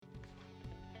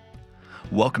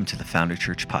Welcome to the Foundry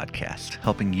Church Podcast,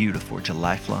 helping you to forge a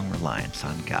lifelong reliance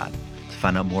on God. To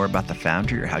find out more about the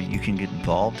Foundry or how you can get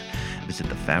involved, visit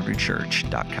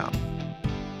thefoundrychurch.com.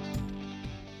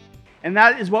 And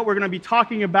that is what we're going to be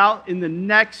talking about in the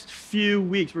next few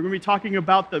weeks. We're going to be talking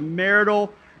about the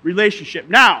marital relationship.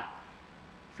 Now,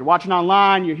 if you're watching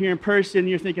online, you're here in person,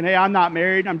 you're thinking, hey, I'm not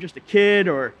married, I'm just a kid,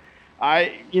 or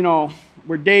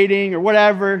we're dating or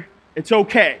whatever, it's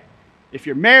okay. If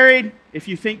you're married, if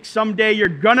you think someday you're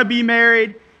going to be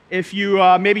married, if you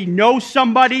maybe know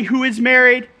somebody who is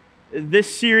married,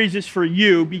 this series is for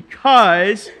you,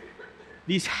 because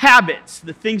these habits,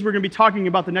 the things we're going to be talking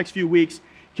about the next few weeks,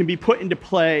 can be put into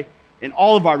play in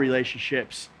all of our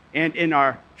relationships and in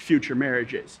our future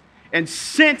marriages. And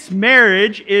since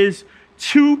marriage is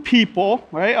two people,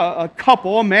 right, a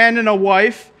couple, a man and a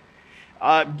wife,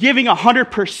 giving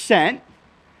 100%,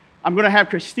 I'm going to have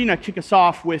Christina kick us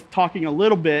off with talking a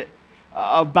little bit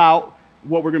about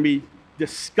what we're going to be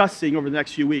discussing over the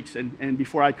next few weeks, and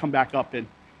before I come back up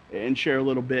and share a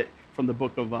little bit from the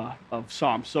book of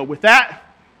Psalms. So with that,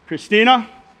 Christina,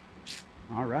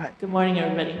 all right. Good morning,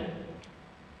 everybody.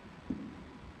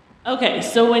 Okay,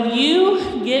 so when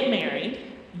you get married,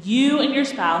 you and your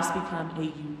spouse become a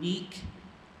unique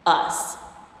us.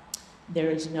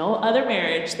 There is no other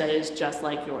marriage that is just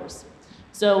like yours.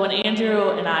 So when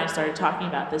Andrew and I started talking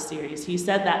about this series, he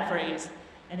said that phrase,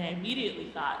 and I immediately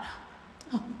thought,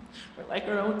 oh, we're like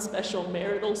our own special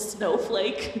marital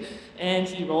snowflake. And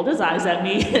he rolled his eyes at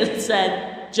me and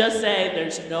said, just say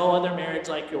there's no other marriage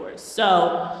like yours.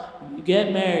 So when you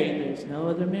get married, there's no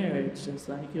other marriage just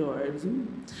like yours.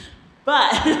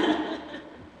 But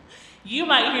you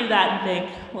might hear that and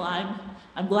think, well,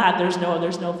 I'm glad there's no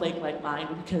other snowflake like mine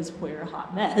because we're a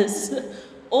hot mess.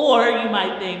 Or you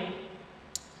might think,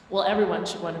 well, everyone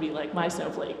should want to be like my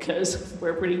snowflake because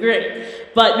we're pretty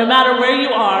great. But no matter where you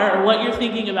are or what you're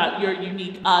thinking about your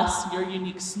unique us, your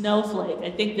unique snowflake,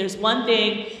 I think there's one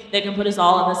thing that can put us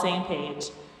all on the same page,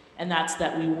 and that's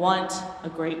that we want a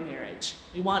great marriage.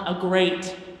 We want a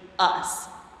great us.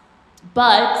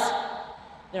 But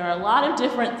there are a lot of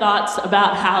different thoughts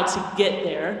about how to get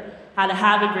there, how to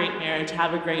have a great marriage,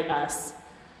 have a great us.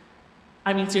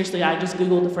 I mean, seriously, I just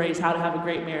Googled the phrase, how to have a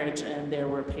great marriage, and there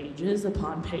were pages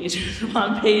upon pages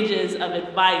upon pages of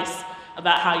advice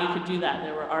about how you could do that.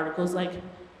 There were articles like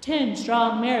 10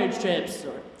 strong marriage tips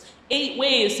or 8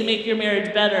 ways to make your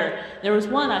marriage better. There was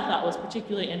one I thought was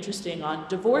particularly interesting on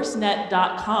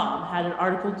divorcenet.com, had an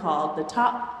article called The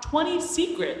Top 20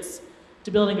 Secrets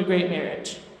to Building a Great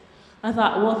Marriage. I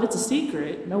thought, well, if it's a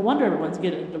secret, no wonder everyone's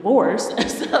getting a divorce.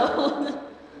 So...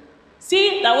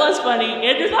 See, that was funny.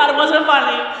 Andrew thought it wasn't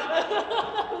funny.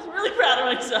 I was really proud of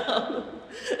myself.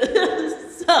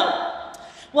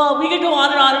 Well, we could go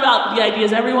on and on about the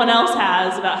ideas everyone else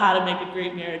has about how to make a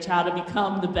great marriage, how to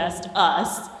become the best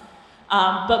us.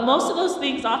 But most of those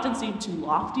things often seem too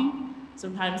lofty.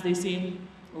 Sometimes they seem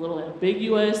a little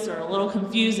ambiguous or a little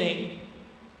confusing.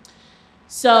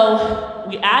 So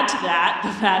we add to that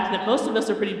the fact that most of us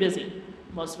are pretty busy.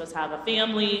 Most of us have a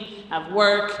family, have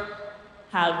work,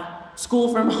 have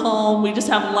school from home, we just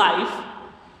have life,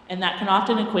 and that can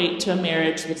often equate to a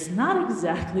marriage that's not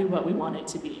exactly what we want it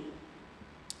to be.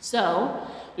 So,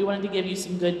 we wanted to give you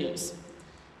some good news.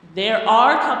 There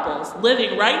are couples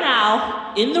living right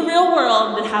now in the real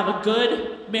world that have a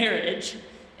good marriage,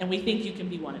 and we think you can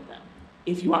be one of them,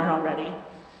 if you aren't already.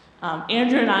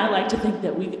 Andrew and I like to think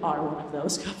that we are one of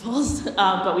those couples,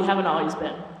 but we haven't always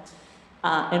been.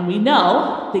 And we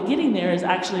know that getting there is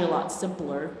actually a lot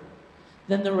simpler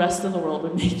than the rest of the world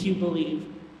would make you believe.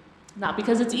 Not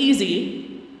because it's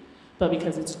easy, but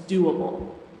because it's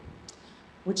doable.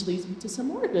 Which leads me to some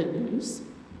more good news.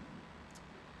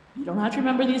 You don't have to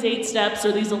remember these 8 steps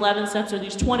or these 11 steps or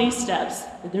these 20 steps.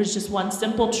 There's just one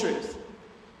simple truth.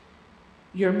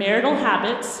 Your marital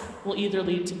habits will either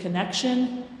lead to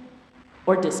connection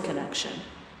or disconnection.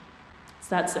 It's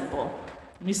that simple.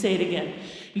 Let me say it again.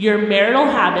 Your marital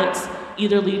habits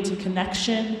either lead to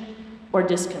connection or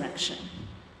disconnection.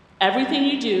 Everything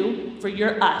you do for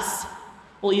your us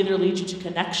will either lead you to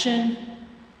connection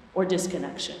or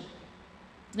disconnection.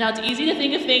 Now, it's easy to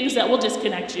think of things that will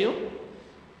disconnect you.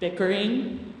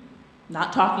 Bickering,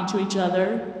 not talking to each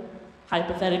other,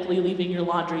 hypothetically leaving your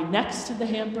laundry next to the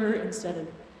hamper instead of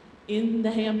in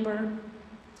the hamper.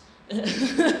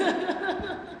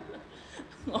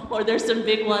 Or there's some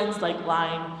big ones like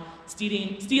lying,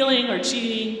 stealing or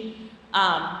cheating.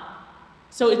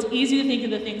 So it's easy to think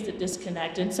of the things that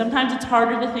disconnect, and sometimes it's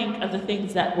harder to think of the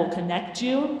things that will connect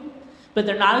you, but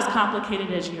they're not as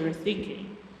complicated as you're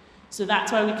thinking. So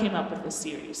that's why we came up with this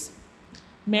series.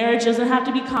 Marriage doesn't have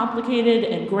to be complicated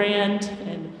and grand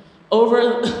and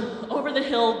over the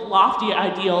hill, lofty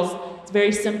ideals. It's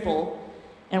very simple.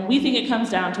 And we think it comes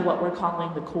down to what we're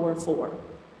calling the core 4.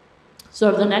 So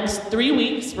over the next 3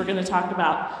 weeks, we're going to talk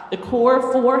about the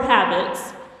core 4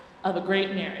 habits of a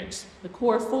great marriage. The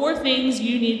core 4 things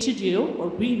you need to do, or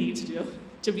we need to do,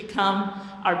 to become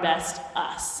our best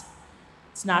us.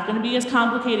 It's not going to be as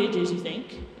complicated as you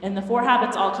think. And the 4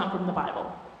 habits all come from the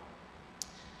Bible.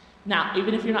 Now,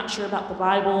 even if you're not sure about the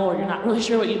Bible or you're not really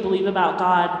sure what you believe about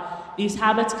God, these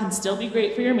habits can still be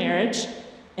great for your marriage,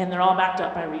 and they're all backed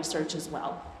up by research as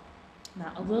well.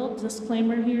 Now, a little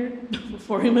disclaimer here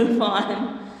before we move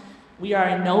on. We are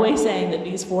in no way saying that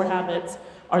these 4 habits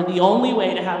are the only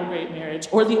way to have a great marriage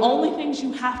or the only things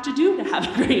you have to do to have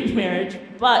a great marriage,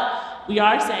 but we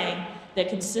are saying that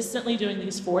consistently doing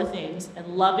these 4 things and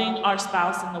loving our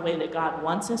spouse in the way that God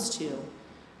wants us to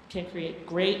can create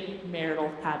great marital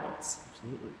habits.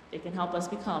 Absolutely. They can help us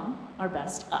become our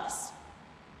best us.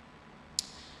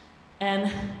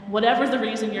 And whatever the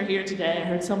reason you're here today, I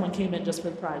heard someone came in just for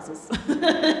the prizes.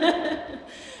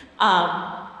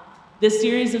 This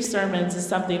series of sermons is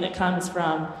something that comes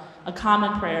from a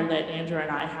common prayer that Andrew and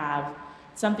I have.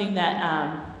 Something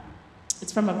that,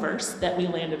 it's from a verse that we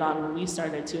landed on when we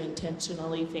started to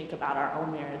intentionally think about our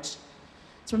own marriage.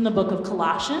 It's from the book of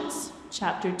Colossians,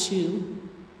 chapter 2,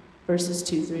 verses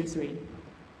 2 through 3. It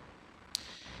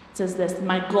says this: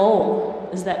 "My goal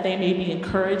is that they may be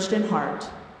encouraged in heart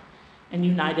and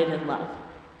united in love,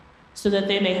 so that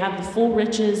they may have the full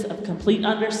riches of complete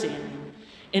understanding,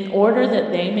 in order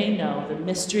that they may know the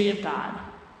mystery of God,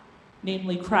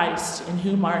 namely Christ, in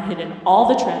whom are hidden all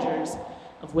the treasures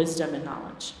of wisdom and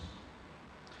knowledge."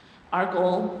 Our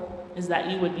goal is that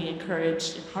you would be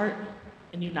encouraged in heart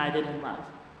and united in love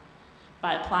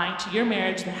by applying to your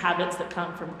marriage the habits that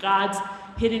come from God's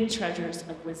hidden treasures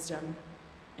of wisdom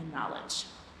and knowledge.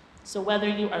 So whether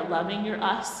you are loving your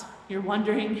us, you're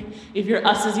wondering if your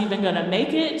us is even going to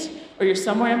make it, or you're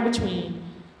somewhere in between,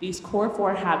 these core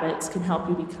 4 habits can help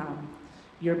you become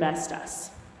your best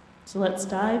us. So let's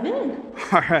dive in.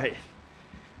 All right.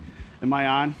 Am I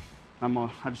on? I'm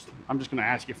just going to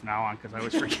ask you from now on because I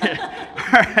always forget.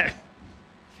 All right.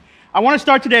 I want to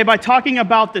start today by talking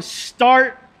about the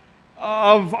start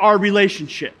of our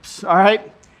relationships. All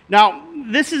right. Now,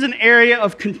 this is an area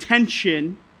of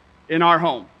contention in our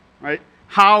home, right?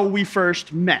 How we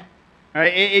first met. All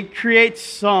right. It creates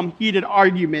some heated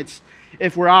arguments,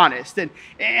 if we're honest.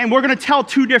 And we're going to tell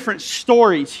 2 different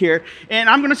stories here. And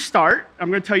I'm going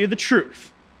to tell you the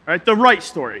truth, right? The right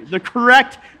story, the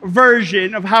correct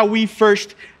version of how we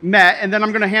first met. And then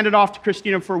I'm going to hand it off to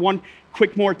Christina for one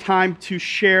quick more time to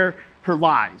share her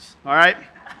lies. All right?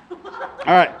 All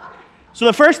right. So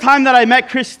the first time that I met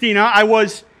Christina, I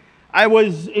was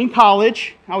in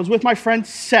college. I was with my friend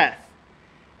Seth.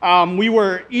 We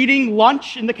were eating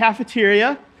lunch in the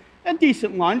cafeteria. A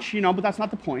decent lunch, but that's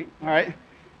not the point, all right?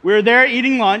 We were there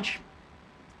eating lunch,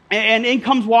 and in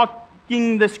comes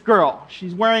walking this girl.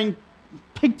 She's wearing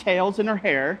pigtails in her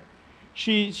hair.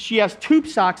 She has tube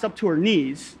socks up to her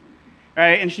knees,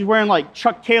 right? And she's wearing like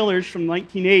Chuck Taylors from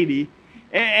 1980,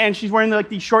 and she's wearing like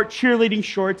these short cheerleading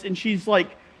shorts, and she's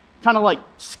like kind of like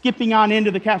skipping on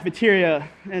into the cafeteria,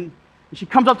 and she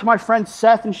comes up to my friend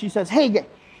Seth, and she says, hey,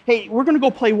 we're going to go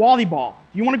play volleyball.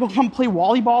 Do you want to go come play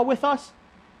volleyball with us?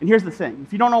 And here's the thing.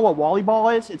 If you don't know what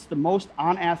volleyball is, it's the most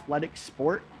unathletic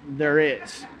sport there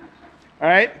is. All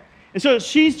right? And so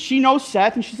she knows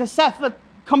Seth, and she says, Seth,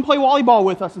 come play volleyball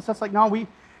with us. And Seth's like, no, we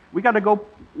got to go,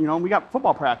 we got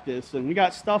football practice, and we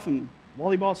got stuff, and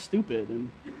volleyball's stupid.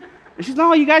 And she's,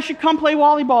 no, you guys should come play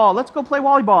volleyball. Let's go play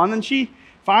volleyball. And then she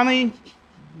finally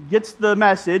gets the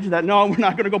message that, no, we're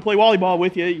not going to go play volleyball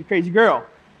with you, you crazy girl.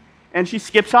 And she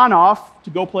skips on off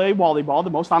to go play volleyball, the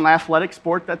most unathletic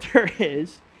sport that there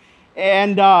is.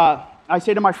 And I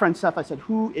say to my friend Seth, I said,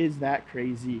 who is that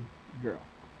crazy girl?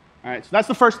 All right, so that's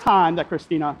the first time that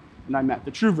Christina and I met,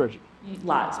 the true version.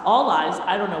 Lies. All lies.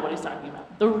 I don't know what he's talking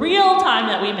about. The real time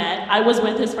that we met, I was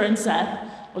with his friend Seth.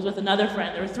 I was with another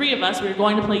friend. There were 3 of us. We were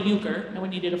going to play euchre, and we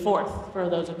needed a 4th, for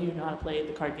those of you who know how to play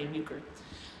the card game euchre.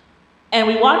 And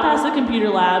we walked past the computer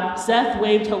lab. Seth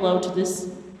waved hello to this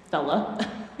fella.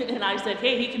 And I said,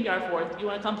 hey, he can be our 4th. You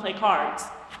want to come play cards?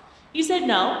 He said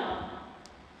no.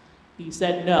 He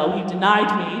said no. He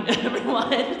denied me,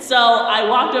 everyone. So I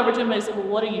walked over to him and I said, well,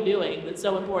 what are you doing that's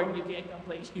so important you can't come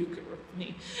play euchre with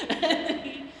me?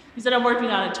 He said, I'm working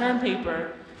on a term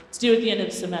paper. It's due at the end of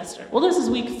the semester. Well, this is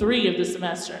week 3 of the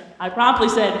semester. I promptly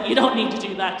said, you don't need to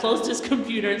do that. Closed his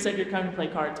computer and said, you're coming to play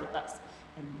cards with us.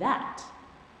 And that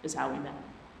is how we met.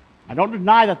 I don't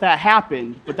deny that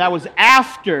happened, but that was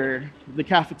after the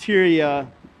cafeteria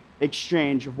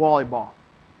exchange of volleyball.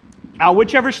 Now,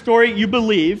 whichever story you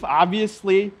believe,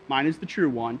 obviously mine is the true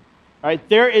one, right?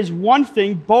 There is one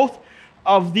thing both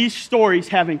of these stories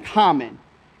have in common,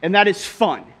 and that is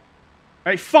fun,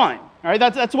 right? Fun, right?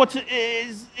 That's what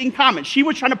is in common. She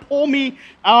was trying to pull me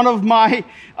out of my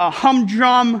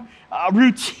humdrum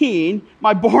routine,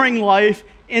 my boring life,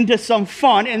 into some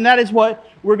fun, and that is what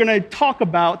we're going to talk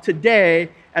about today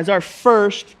as our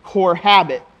first core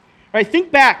habit. Right?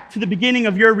 Think back to the beginning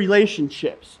of your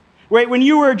relationships. Right? When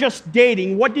you were just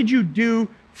dating, what did you do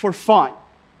for fun?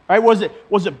 Right? Was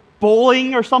it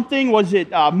bowling or something? Was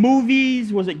it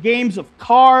movies? Was it games of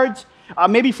cards?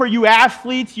 Maybe for you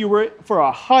athletes, you were for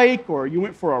a hike or you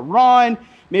went for a run.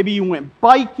 Maybe you went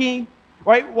biking.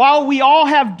 Right? While we all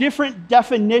have different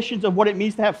definitions of what it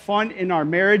means to have fun in our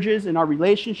marriages and our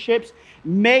relationships,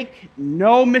 make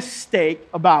no mistake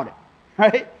about it.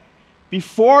 Right?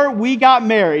 Before we got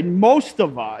married, most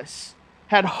of us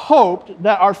had hoped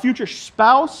that our future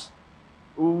spouse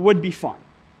would be fun.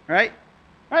 Right?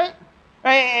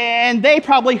 And they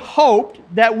probably hoped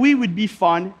that we would be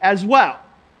fun as well.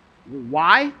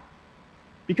 Why?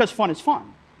 Because fun is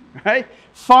fun. Right?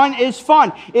 Fun is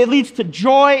fun. It leads to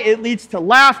joy. It leads to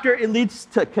laughter. It leads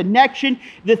to connection.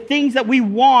 The things that we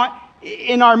want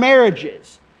in our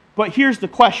marriages. But here's the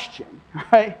question,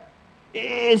 right?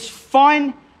 Is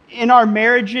fun in our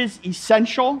marriages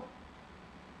essential?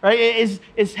 Right?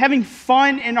 Is having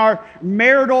fun in our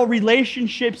marital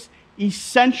relationships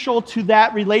essential to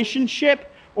that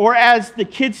relationship? Or as the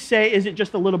kids say, is it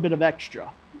just a little bit of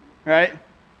extra? Right?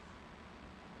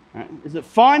 Is it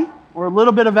fun or a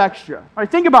little bit of extra? All right,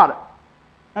 think about it.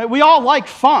 Right, we all like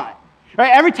fun.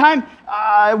 Right, every time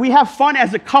we have fun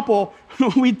as a couple,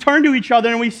 we turn to each other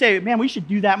and we say, man, we should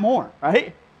do that more,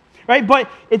 right? But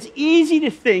it's easy to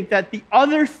think that the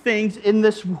other things in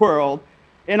this world,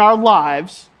 in our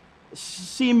lives,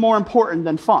 seem more important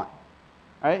than fun,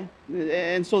 right?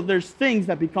 And so there's things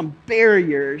that become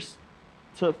barriers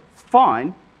to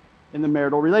fun in the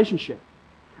marital relationship.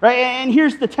 Right? And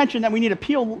here's the tension that we need to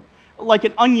peel like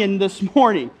an onion this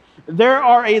morning. There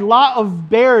are a lot of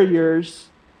barriers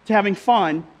to having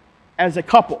fun as a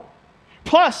couple.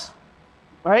 Plus,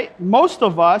 right, most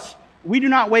of us, we do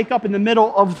not wake up in the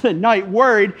middle of the night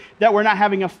worried that we're not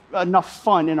having enough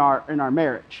fun in our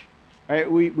marriage.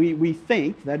 Right? We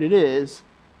think that it is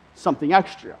something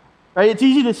extra. Right? It's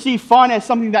easy to see fun as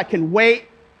something that can wait.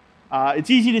 It's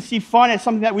easy to see fun as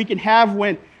something that we can have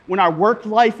when our work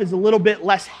life is a little bit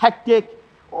less hectic,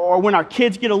 or when our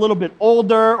kids get a little bit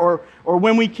older, or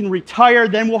when we can retire,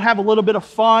 then we'll have a little bit of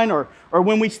fun, or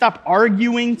when we stop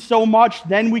arguing so much,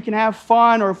 then we can have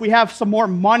fun, or if we have some more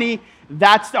money,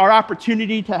 that's our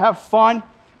opportunity to have fun.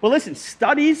 Well, listen,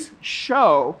 studies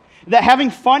show that having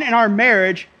fun in our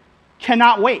marriage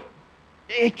cannot wait.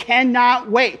 It cannot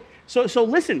wait. So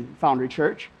listen, Foundry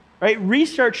Church, right?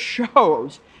 Research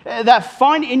shows that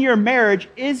fun in your marriage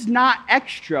is not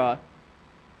extra.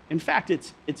 In fact,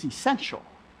 it's essential.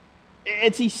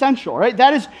 It's essential, right?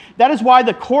 That is why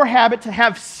the core habit to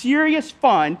have serious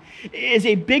fun is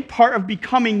a big part of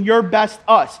becoming your best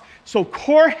us. So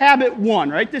core habit 1,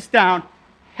 write this down,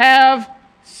 have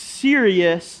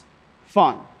serious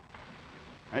fun.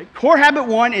 Right? Core habit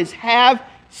 1 is have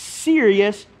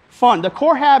serious fun. The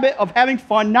core habit of having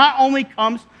fun not only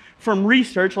comes from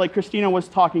research, like Christina was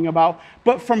talking about,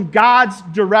 but from God's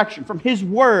direction, from His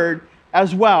Word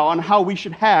as well, on how we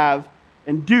should have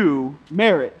and do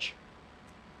marriage.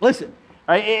 Listen,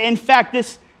 right? In fact,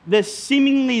 this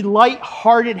seemingly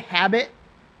light-hearted habit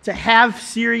to have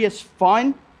serious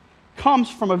fun comes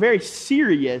from a very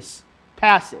serious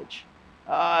passage,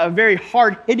 a very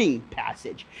hard-hitting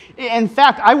passage. In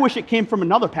fact, I wish it came from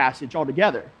another passage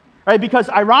altogether. Right? Because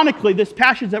ironically, this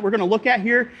passage that we're going to look at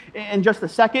here in just a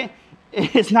second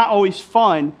is not always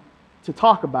fun to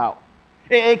talk about.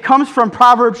 It comes from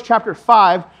Proverbs chapter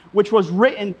 5, which was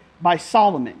written by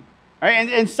Solomon. Right?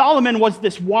 And Solomon was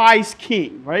this wise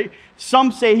king. Right?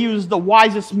 Some say he was the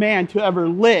wisest man to ever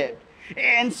live.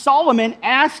 And Solomon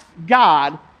asked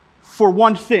God for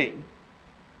one thing: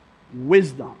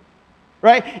 wisdom.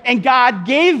 Right? And God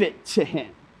gave it to him.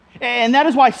 And that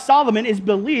is why Solomon is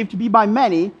believed to be by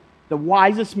many the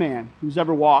wisest man who's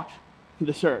ever walked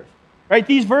this earth. Right?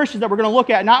 These verses that we're going to look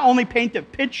at not only paint a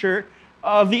picture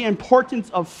of the importance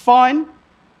of fun,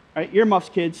 right? Earmuffs,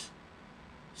 kids,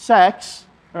 sex,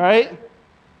 right?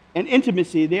 And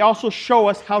intimacy. They also show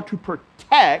us how to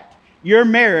protect your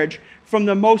marriage from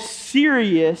the most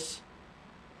serious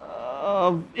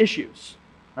of issues,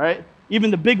 right?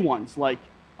 Even the big ones like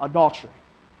adultery.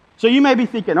 So you may be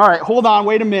thinking, all right, hold on,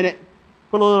 wait a minute.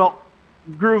 Put a little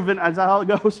groove in, is that how it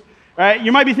goes? Right?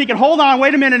 You might be thinking, hold on,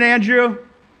 wait a minute, Andrew.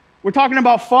 We're talking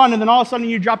about fun, and then all of a sudden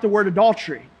you drop the word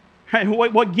adultery. Right?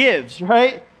 What gives,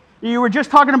 right? You were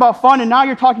just talking about fun, and now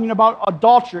you're talking about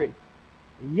adultery.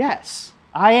 Yes,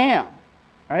 I am.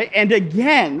 Right? And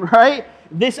again, right,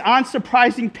 this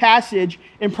unsurprising passage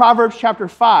in Proverbs chapter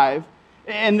 5,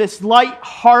 and this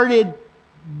light-hearted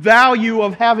value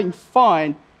of having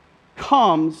fun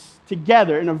comes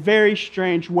together in a very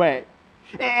strange way.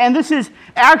 And this is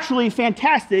actually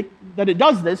fantastic that it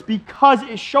does this, because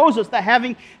it shows us that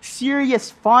having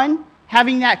serious fun,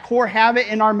 having that core habit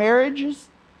in our marriages,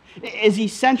 is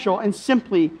essential and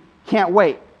simply can't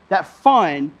wait. That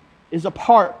fun is a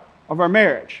part of our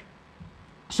marriage.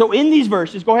 So in these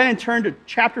verses, go ahead and turn to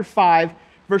chapter 5,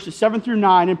 verses 7 through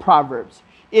 9 in Proverbs.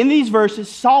 In these verses,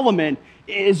 Solomon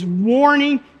is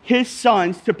warning his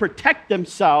sons to protect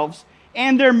themselves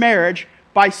and their marriage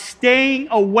by staying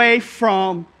away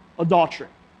from adultery.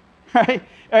 Right?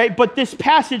 But this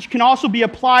passage can also be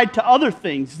applied to other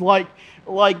things like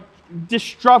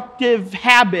destructive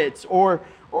habits or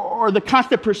the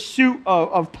constant pursuit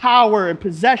of power and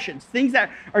possessions, things that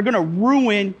are going to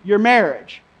ruin your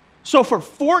marriage. So for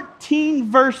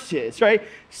 14 verses, right,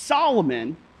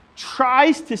 Solomon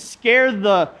tries to scare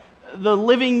the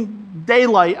living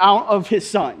daylight out of his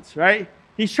sons, right?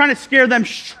 He's trying to scare them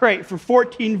straight for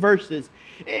 14 verses.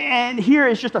 And here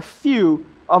is just a few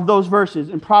of those verses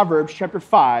in Proverbs chapter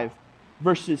 5,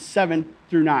 verses 7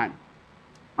 through 9.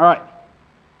 All right.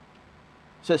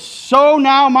 It says, "So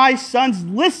now, my sons,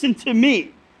 listen to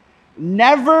me.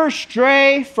 Never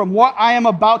stray from what I am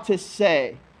about to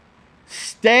say.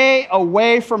 Stay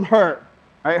away from her."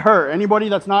 All right, her. Anybody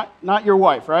that's not your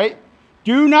wife, right?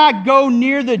 "Do not go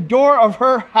near the door of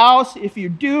her house. If you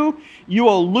do, you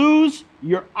will lose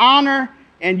your honor,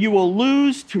 and you will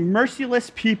lose to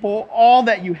merciless people all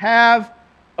that you have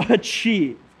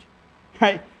achieved."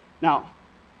 Right? Now,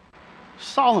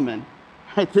 Solomon,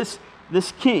 right, this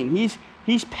king,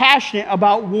 he's passionate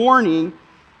about warning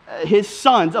his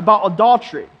sons about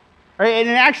adultery. Right? And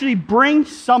it actually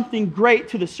brings something great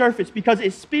to the surface, because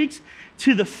it speaks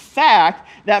to the fact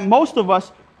that most of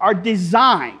us are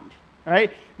designed,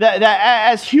 right? That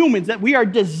as humans, that we are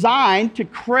designed to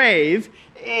crave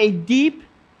a deep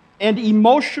and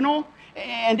emotional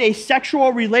and a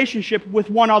sexual relationship with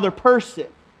one other person.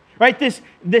 Right?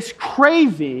 This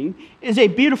craving is a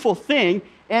beautiful thing,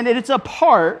 and it's a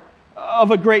part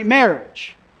of a great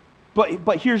marriage.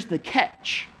 But here's the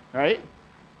catch, right?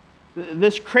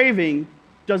 This craving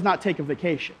does not take a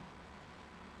vacation.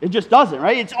 It just doesn't,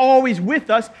 right? It's always with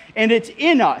us, and it's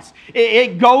in us.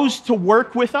 It goes to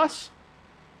work with us,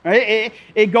 right?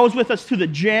 It goes with us to the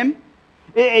gym.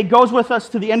 It goes with us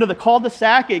to the end of the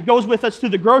cul-de-sac. It goes with us to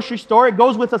the grocery store. It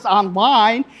goes with us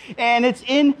online. And it's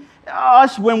in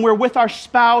us when we're with our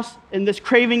spouse, and this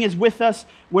craving is with us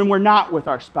when we're not with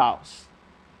our spouse.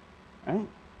 Right?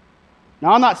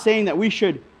 Now, I'm not saying that we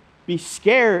should be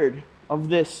scared of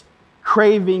this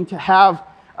craving to have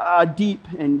a deep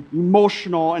and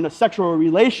emotional and a sexual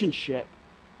relationship.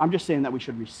 I'm just saying that we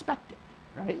should respect it,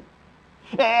 right?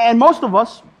 And most of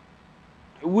us,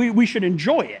 we should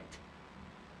enjoy it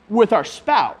with our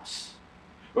spouse,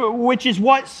 which is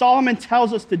what Solomon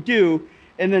tells us to do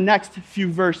in the next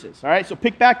few verses. All right, so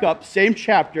pick back up, same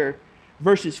chapter,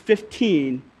 verses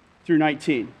 15 through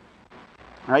 19.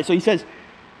 All right, so he says,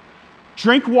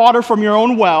 "Drink water from your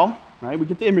own well." Right, we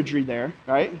get the imagery there.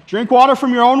 Right, drink water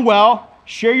from your own well.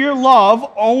 Share your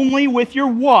love only with your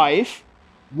wife.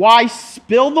 Why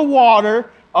spill the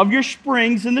water of your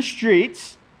springs in the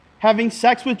streets, having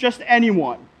sex with just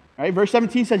anyone? Right, verse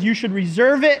 17 says, "You should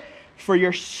reserve it for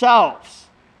yourselves.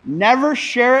 Never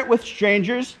share it with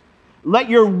strangers. Let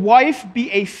your wife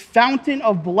be a fountain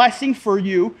of blessing for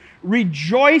you.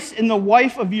 Rejoice in the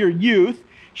wife of your youth.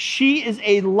 She is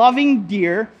a loving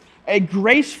deer, a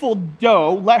graceful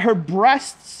doe. Let her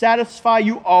breast satisfy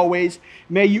you always.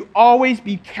 May you always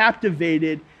be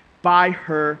captivated by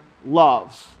her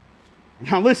love."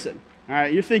 Now listen, all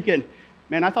right, you're thinking,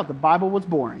 man, I thought the Bible was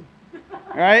boring,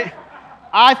 all right?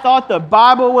 I thought the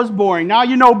Bible was boring. Now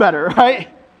you know better, right?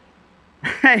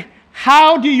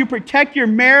 How do you protect your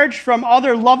marriage from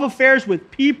other love affairs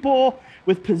with people,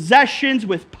 with possessions,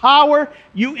 with power?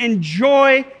 You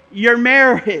enjoy your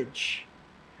marriage.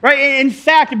 Right? In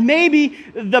fact, maybe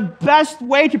the best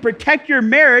way to protect your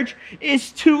marriage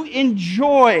is to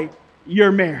enjoy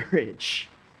your marriage.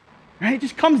 Right? It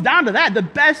just comes down to that. The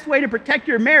best way to protect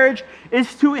your marriage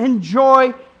is to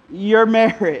enjoy your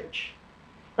marriage.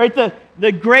 Right?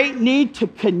 The great need to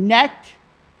connect,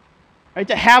 right?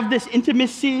 To have this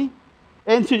intimacy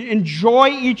and to enjoy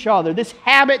each other. This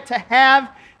habit to have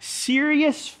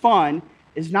serious fun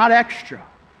is not extra.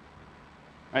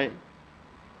 Right?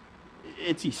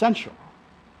 it's essential.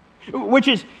 Which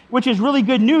is really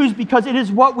good news because it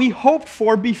is what we hoped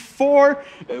for before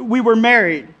we were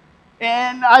married.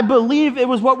 And I believe it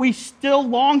was what we still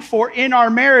long for in our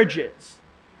marriages.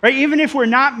 Right? Even if we're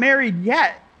not married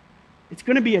yet, it's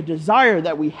going to be a desire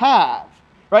that we have.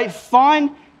 Right?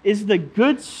 Fun is the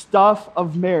good stuff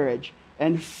of marriage,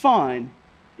 and fun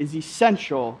is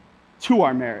essential to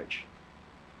our marriage.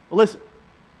 Well, listen.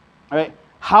 All right?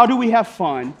 How do we have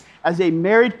fun as a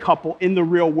married couple in the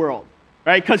real world?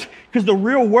 Right? Because the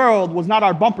real world was not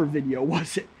our bumper video,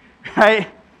 was it? Right?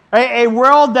 A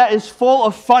world that is full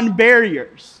of fun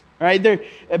barriers. Right? They're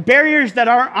barriers that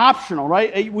aren't optional,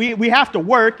 right? We have to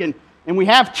work and we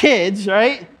have kids,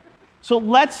 right? So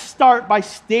let's start by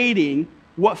stating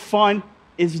what fun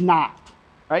is not.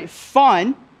 Right?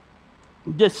 Fun,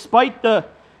 despite the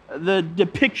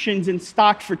depictions in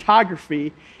stock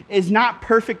photography, is not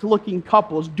perfect-looking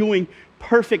couples doing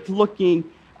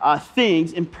perfect-looking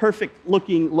things in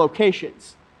perfect-looking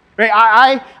locations. Right?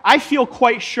 I feel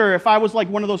quite sure if I was like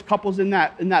one of those couples in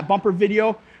that bumper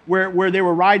video where they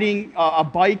were riding a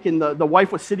bike and the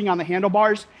wife was sitting on the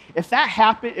handlebars, if that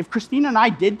happened, if Christina and I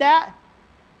did that,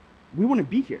 we wouldn't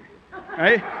be here,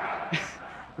 right?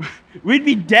 We'd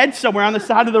be dead somewhere on the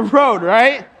side of the road,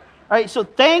 right? Right? So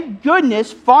thank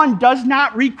goodness fun does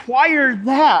not require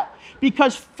that,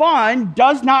 because fun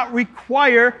does not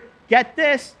require, get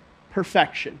this,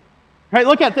 perfection. Right?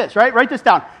 Look at this, right? Write this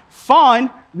down. Fun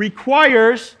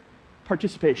requires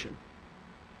participation.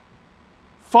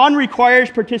 Fun requires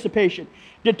participation.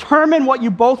 Determine what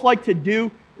you both like to do,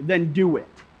 then do it.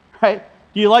 Right?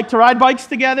 Do you like to ride bikes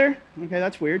together? Okay,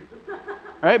 that's weird.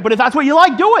 Right? But if that's what you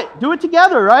like, do it. Do it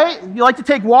together, right? You like to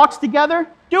take walks together?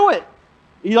 Do it.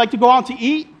 You like to go out to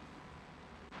eat?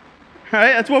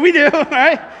 Right? That's what we do,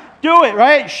 right? Do it,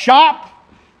 right? Shop.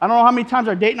 I don't know how many times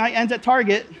our date night ends at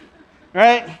Target,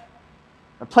 right?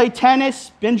 Or play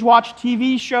tennis, binge watch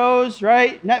TV shows,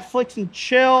 right? Netflix and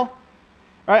chill.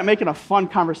 Right? Making a fun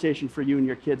conversation for you and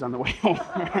your kids on the way home.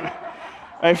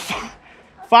 Right?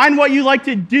 Find what you like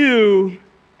to do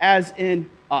as in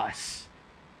us.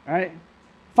 Right?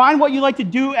 Find what you like to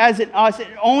do as in us. It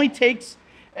only takes,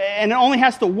 and it only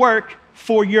has to work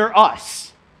for your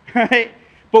us. Right?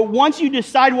 But once you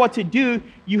decide what to do,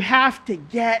 you have to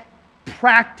get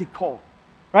practical.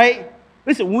 Right?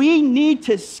 Listen, we need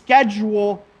to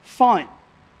schedule fun.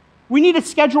 We need to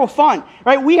schedule fun,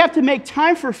 right? We have to make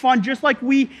time for fun just like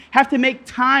we have to make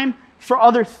time for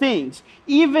other things.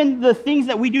 Even the things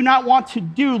that we do not want to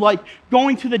do, like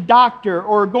going to the doctor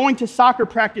or going to soccer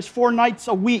practice 4 nights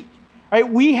a week, right?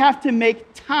 We have to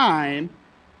make time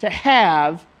to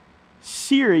have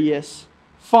serious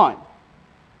fun.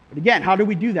 But again, how do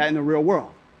we do that in the real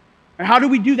world? Or how do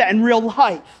we do that in real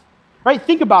life? Right?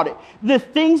 Think about it. The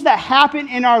things that happen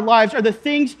in our lives are the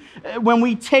things when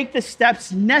we take the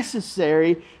steps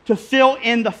necessary to fill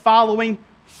in the following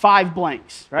 5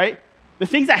 blanks, right? The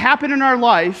things that happen in our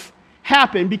life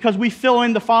happen because we fill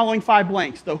in the following 5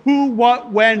 blanks. The who,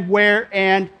 what, when, where,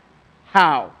 and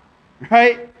how,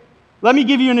 right? Let me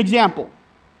give you an example.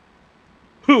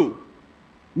 Who?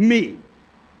 Me,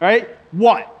 right?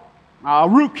 What?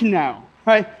 Root canal,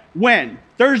 right? When?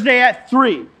 Thursday at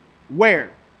 3.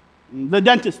 Where? The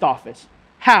dentist office.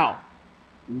 How?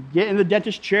 Get in the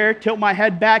dentist chair, tilt my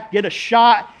head back, get a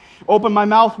shot, open my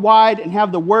mouth wide, and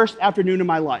have the worst afternoon of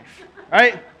my life.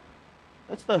 Right?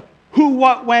 That's the who,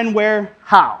 what, when, where,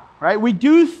 how. Right? We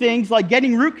do things like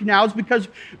getting root canals because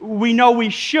we know we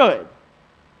should.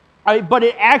 Right? But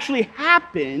it actually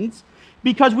happens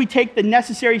because we take the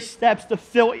necessary steps to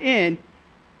fill in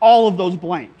all of those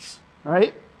blanks.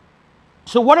 Right?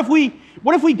 So what if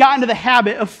we got into the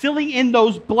habit of filling in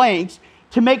those blanks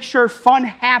to make sure fun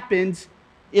happens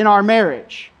in our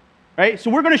marriage, right? So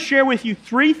we're going to share with you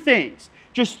 3 things,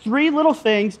 just 3 little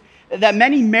things that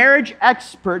many marriage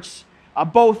experts,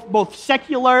 both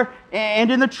secular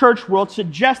and in the church world,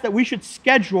 suggest that we should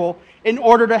schedule in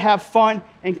order to have fun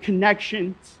and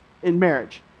connections in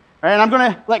marriage. Right? And I'm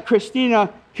going to let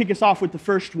Christina kick us off with the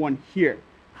first one here.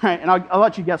 Right, and I'll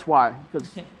let you guess why.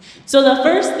 Okay. So the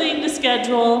first thing to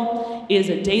schedule is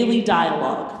a daily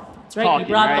dialogue. That's right. You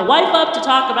brought the wife up to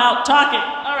talk about talking.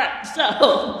 All right.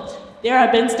 So there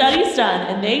have been studies done,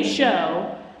 and they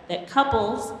show that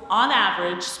couples, on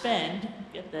average, spend,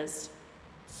 get this,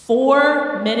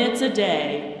 4 minutes a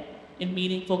day in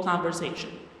meaningful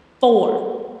conversation.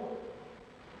 4.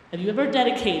 Have you ever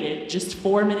dedicated just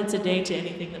 4 minutes a day to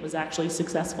anything that was actually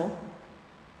successful?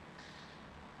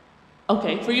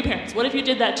 Okay, for your parents, what if you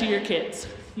did that to your kids?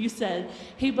 You said,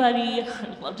 hey buddy,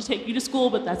 I'd love to take you to school,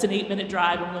 but that's an 8-minute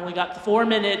drive and we only got 4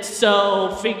 minutes,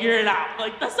 so figure it out.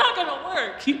 Like, that's not gonna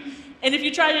work. And if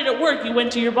you tried it at work, you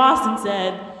went to your boss and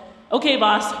said, okay,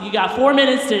 boss, you got 4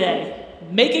 minutes today.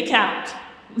 Make it count.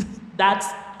 That's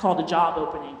called a job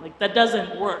opening. Like, that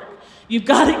doesn't work. You've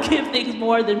got to give things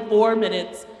more than 4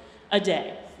 minutes a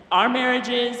day. Our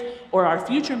marriages or our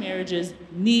future marriages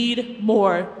need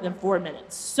more than 4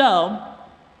 minutes. So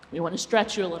we want to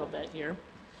stretch you a little bit here.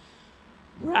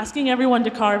 We're asking everyone to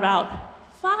carve out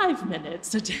 5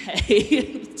 minutes a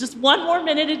day, just 1 more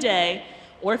minute a day,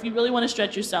 or if you really want to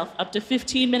stretch yourself, up to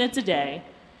 15 minutes a day,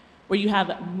 where you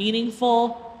have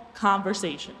meaningful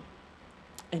conversation.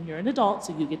 And you're an adult,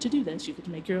 so you get to do this. You get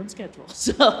to make your own schedule.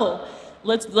 So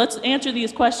let's answer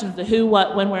these questions: the who,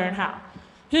 what, when, where, and how.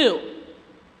 Who?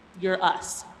 You're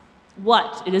us.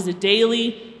 What? It is a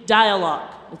daily dialogue.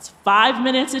 It's 5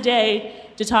 minutes a day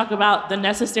to talk about the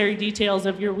necessary details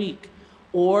of your week.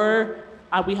 Or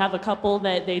we have a couple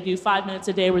that they do 5 minutes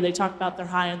a day where they talk about their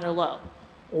high and their low.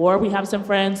 Or we have some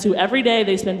friends who every day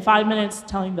they spend 5 minutes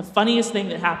telling the funniest thing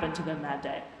that happened to them that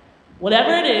day.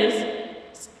 Whatever it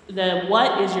is, the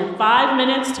what is your 5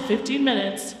 minutes to 15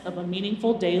 minutes of a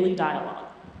meaningful daily dialogue.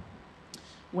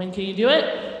 When can you do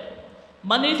it?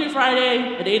 Monday through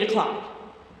Friday at 8 o'clock.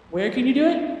 Where can you do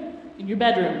it? In your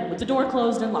bedroom with the door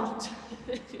closed and locked.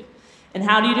 And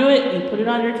how do you do it? You put it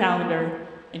on your calendar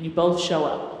and you both show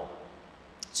up.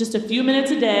 It's just a few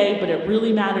minutes a day, but it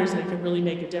really matters and it can really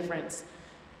make a difference.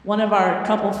 One of our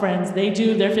couple friends, they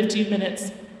do their 15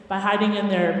 minutes by hiding in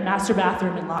their master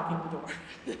bathroom and locking the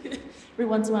door. Every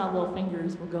once in a while, little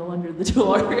fingers will go under the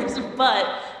doors,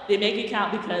 but they make it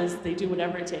count because they do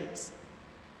whatever it takes.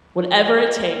 Whatever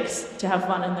it takes to have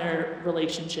fun in their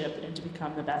relationship and to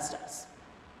become the best us.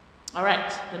 All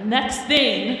right, the next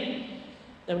thing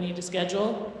that we need to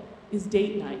schedule is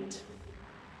date night.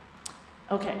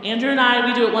 Okay, Andrew and I,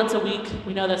 we do it once a week.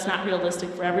 We know that's not realistic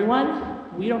for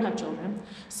everyone. We don't have children.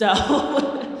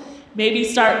 So maybe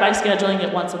start by scheduling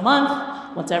it once a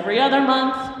month, once every other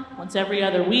month, once every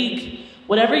other week.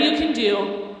 Whatever you can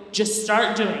do, just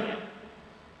start doing it.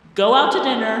 Go out to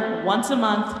dinner once a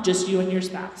month, just you and your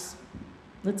spouse.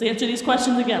 Let's answer these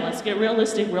questions again. Let's get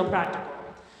realistic, real practical.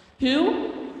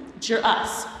 Who? It's your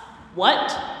us.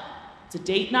 What? It's a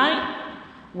date night.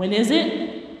 When is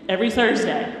it? Every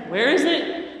Thursday. Where is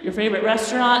it? Your favorite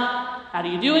restaurant. How do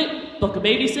you do it? Book a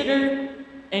babysitter,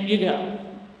 and you go.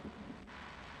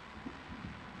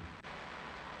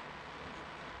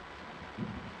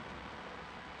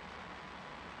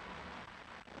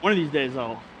 One of these days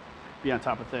I'll be on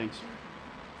top of things.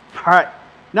 All right.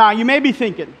 Now you may be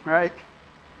thinking, right?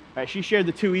 All right, she shared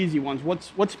the two easy ones.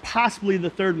 What's possibly the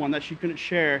third one that she couldn't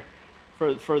share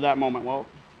for that moment? Well,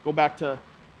 go back to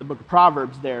the book of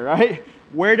Proverbs there, right?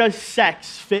 Where does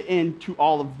sex fit into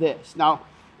all of this? Now,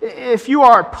 if you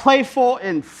are playful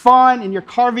and fun and you're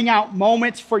carving out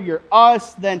moments for your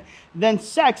us, then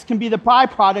sex can be the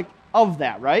byproduct of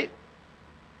that, right?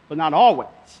 But not always.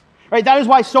 Right? That is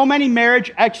why so many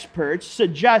marriage experts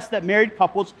suggest that married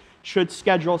couples should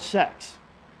schedule sex.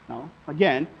 Now,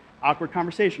 again, awkward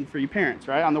conversation for you parents,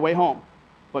 right, on the way home.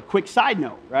 But quick side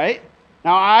note, right?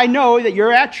 Now, I know that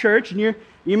you're at church and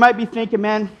you might be thinking,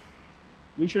 man,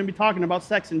 we shouldn't be talking about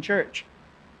sex in church.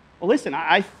 Well, listen,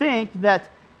 I think that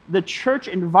the church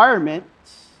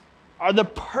environments are the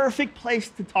perfect place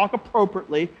to talk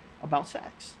appropriately about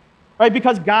sex, right?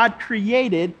 Because God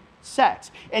created sex,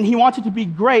 and he wants it to be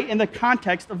great in the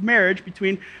context of marriage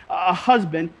between a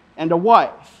husband and a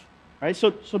wife, right?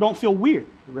 So don't feel weird,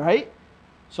 right?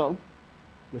 So,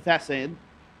 with that said,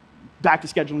 back to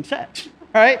scheduling sex,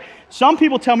 right? Some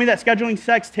people tell me that scheduling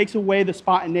sex takes away the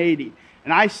spontaneity,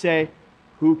 and I say,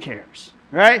 who cares,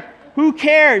 right? Who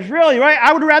cares, really, right?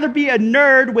 I would rather be a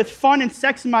nerd with fun and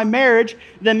sex in my marriage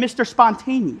than Mr.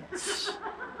 Spontaneous,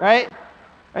 right?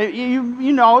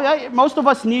 You know, most of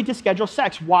us need to schedule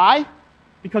sex. Why?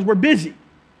 Because we're busy,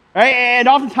 right? And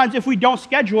oftentimes if we don't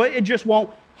schedule it, it just won't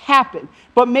happen.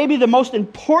 But maybe the most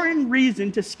important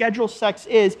reason to schedule sex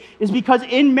is because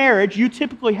in marriage, you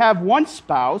typically have one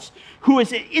spouse who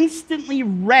is instantly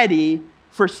ready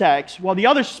for sex, while the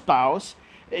other spouse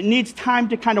needs time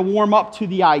to kind of warm up to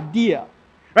the idea.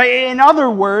 Right? In other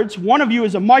words, one of you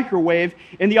is a microwave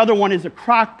and the other one is a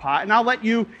crock pot. And I'll let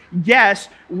you guess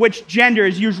which gender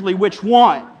is usually which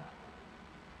one.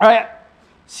 All right?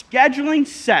 Scheduling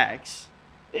sex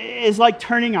is like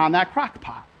turning on that crock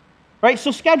pot. Right?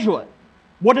 So schedule it.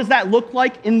 What does that look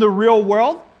like in the real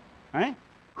world? Right?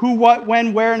 Who, what,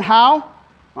 when, where, and how?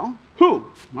 Well, who?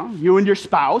 Well, you and your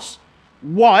spouse.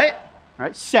 What?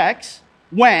 Right? Sex.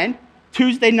 When?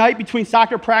 Tuesday night between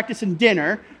soccer practice and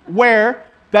dinner. Where?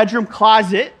 Bedroom,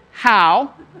 closet.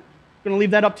 How? I'm going to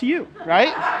leave that up to you, right?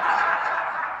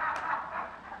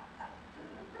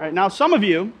 All right, now some of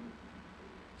you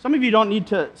Some of you don't need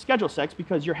to schedule sex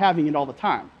because you're having it all the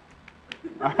time.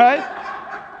 All right?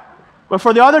 But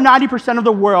for the other 90% of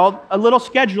the world, a little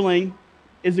scheduling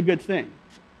is a good thing.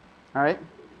 All right?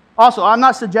 Also, I'm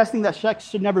not suggesting that sex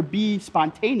should never be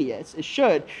spontaneous. It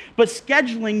should. But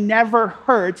scheduling never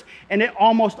hurts, and it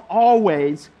almost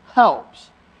always helps.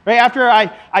 Right? After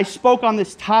I spoke on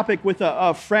this topic with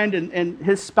a friend and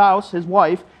his spouse, his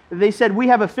wife, they said, we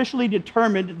have officially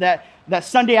determined that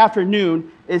Sunday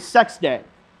afternoon is sex day.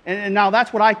 And now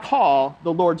that's what I call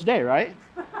the Lord's Day, right?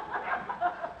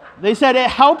 They said it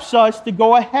helps us to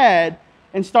go ahead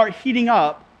and start heating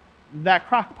up that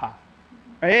crock pot.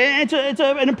 Right? It's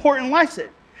an important lesson.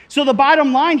 So the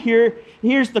bottom line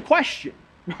here's the question,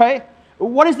 right?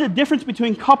 What is the difference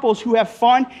between couples who have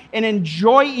fun and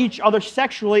enjoy each other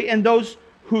sexually and those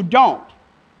who don't?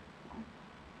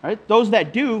 Right? Those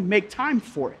that do make time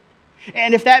for it.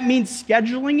 And if that means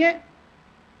scheduling it,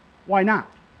 why not?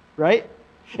 Right?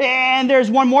 And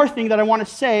there's one more thing that I want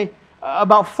to say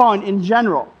about fun in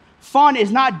general. Fun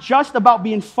is not just about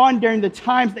being fun during the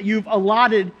times that you've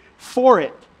allotted for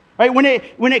it. Right?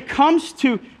 When it comes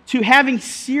to having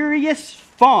serious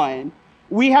fun,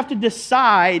 we have to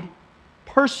decide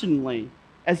personally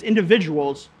as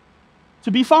individuals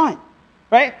to be fun.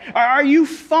 Right? Are you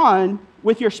fun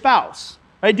with your spouse?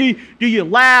 Right? Do you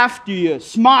laugh? Do you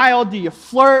smile? Do you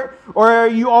flirt? Or are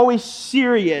you always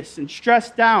serious and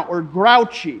stressed out or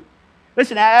grouchy?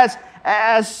 Listen, as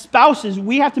spouses,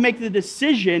 we have to make the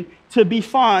decision to be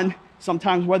fun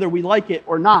sometimes whether we like it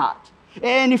or not.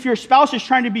 And if your spouse is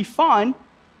trying to be fun,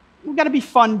 we've got to be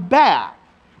fun back.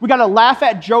 We've got to laugh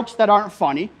at jokes that aren't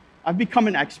funny. I've become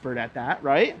an expert at that,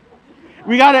 right?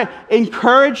 We got to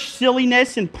encourage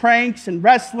silliness and pranks and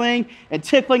wrestling and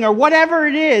tickling or whatever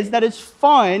it is that is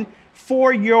fun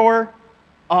for your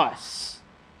us.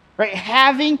 Right?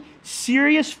 Having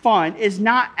serious fun is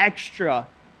not extra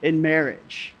in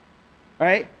marriage.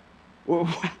 Right?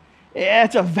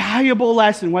 It's a valuable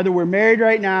lesson whether we're married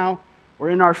right now or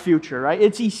in our future, right?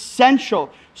 It's essential.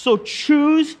 So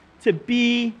choose to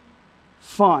be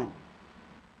fun.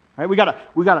 Right? We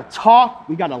gotta talk,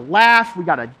 we gotta laugh, we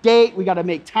gotta date, we gotta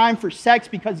make time for sex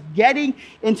because getting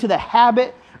into the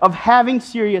habit of having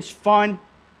serious fun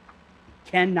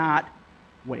cannot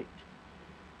wait.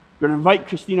 I'm gonna invite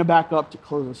Christina back up to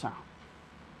close us out.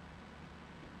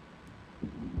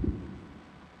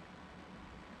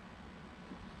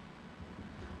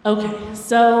 Okay,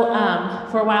 so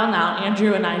for a while now,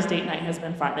 Andrew and I's date night has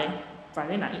been Friday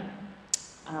night.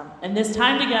 And this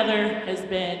time together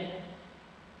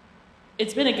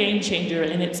it's been a game changer,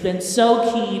 and it's been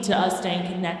so key to us staying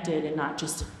connected and not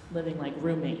just living like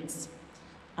roommates.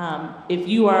 If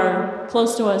you are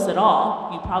close to us at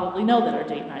all, you probably know that our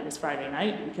date night is Friday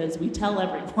night because we tell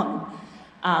everyone.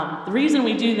 The reason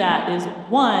we do that is,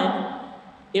 one,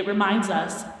 it reminds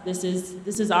us this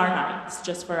is our night, it's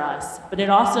just for us. But it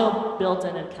also builds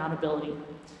in accountability.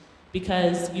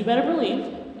 Because you better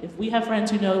believe, if we have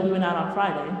friends who know we went out on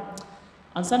Friday,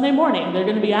 on Sunday morning, they're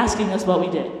going to be asking us what we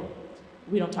did.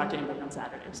 We don't talk to anybody on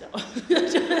Saturday, so.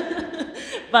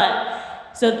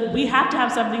 So we have to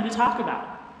have something to talk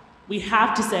about. We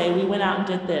have to say, we went out and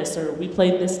did this, or we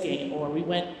played this game, or we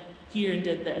went here and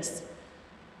did this.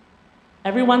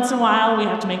 Every once in a while, we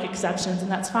have to make exceptions, and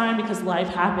that's fine because life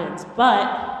happens.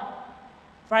 But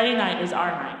Friday night is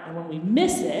our night, and when we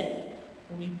miss it,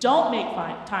 when we don't make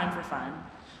time for fun,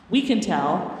 we can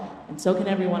tell, and so can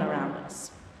everyone around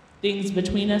us. Things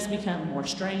between us become more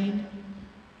strained.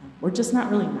 We're just not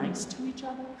really nice to each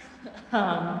other.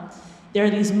 There are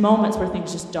these moments where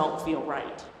things just don't feel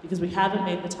right because we haven't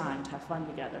made the time to have fun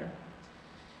together.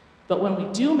 But when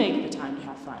we do make the time to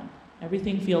have fun,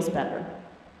 everything feels better.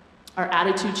 Our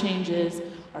attitude changes,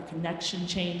 our connection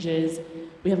changes,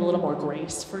 we have a little more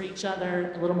grace for each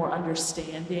other, a little more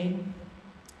understanding.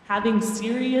 Having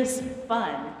serious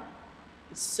fun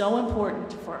is so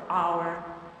important for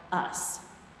us.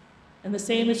 And the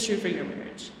same is true for your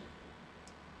marriage.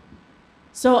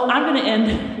 So I'm going to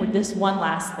end with this one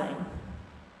last thing.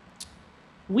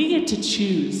 We get to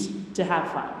choose to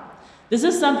have fun. This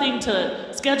is something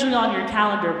to schedule on your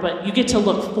calendar, but you get to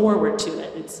look forward to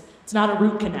it. It's not a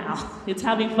root canal. It's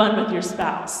having fun with your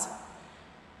spouse.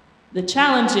 The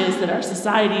challenge is that our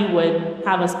society would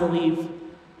have us believe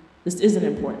this isn't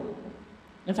important.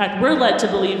 In fact, we're led to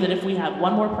believe that if we have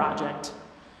one more project,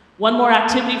 one more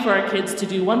activity for our kids to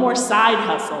do, one more side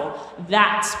hustle,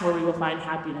 that's where we will find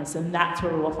happiness and that's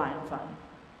where we will find fun.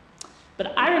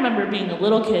 But I remember being a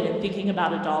little kid and thinking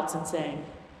about adults and saying,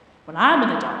 when I'm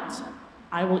an adult,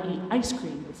 I will eat ice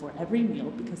cream before every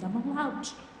meal because I'm allowed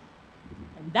to.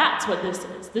 And that's what this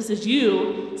is. This is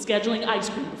you scheduling ice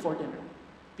cream before dinner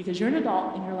because you're an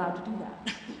adult and you're allowed to do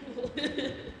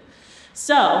that.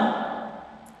 So,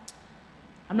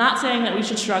 I'm not saying that we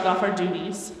should shrug off our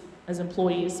duties as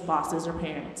employees, bosses, or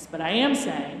parents, but I am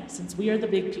saying, since we are the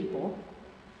big people,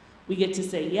 we get to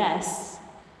say yes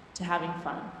to having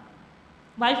fun.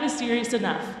 Life is serious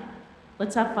enough.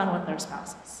 Let's have fun with our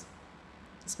spouses.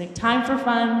 Let's make time for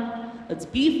fun, let's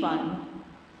be fun,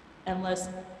 and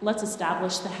let's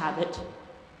establish the habit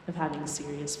of having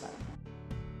serious fun.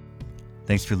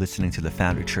 Thanks for listening to the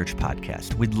Foundry Church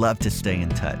podcast. We'd love to stay in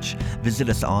touch. Visit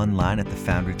us online at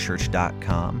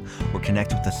thefoundrychurch.com or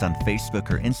connect with us on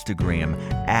Facebook or Instagram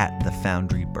at The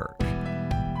Foundry Burke.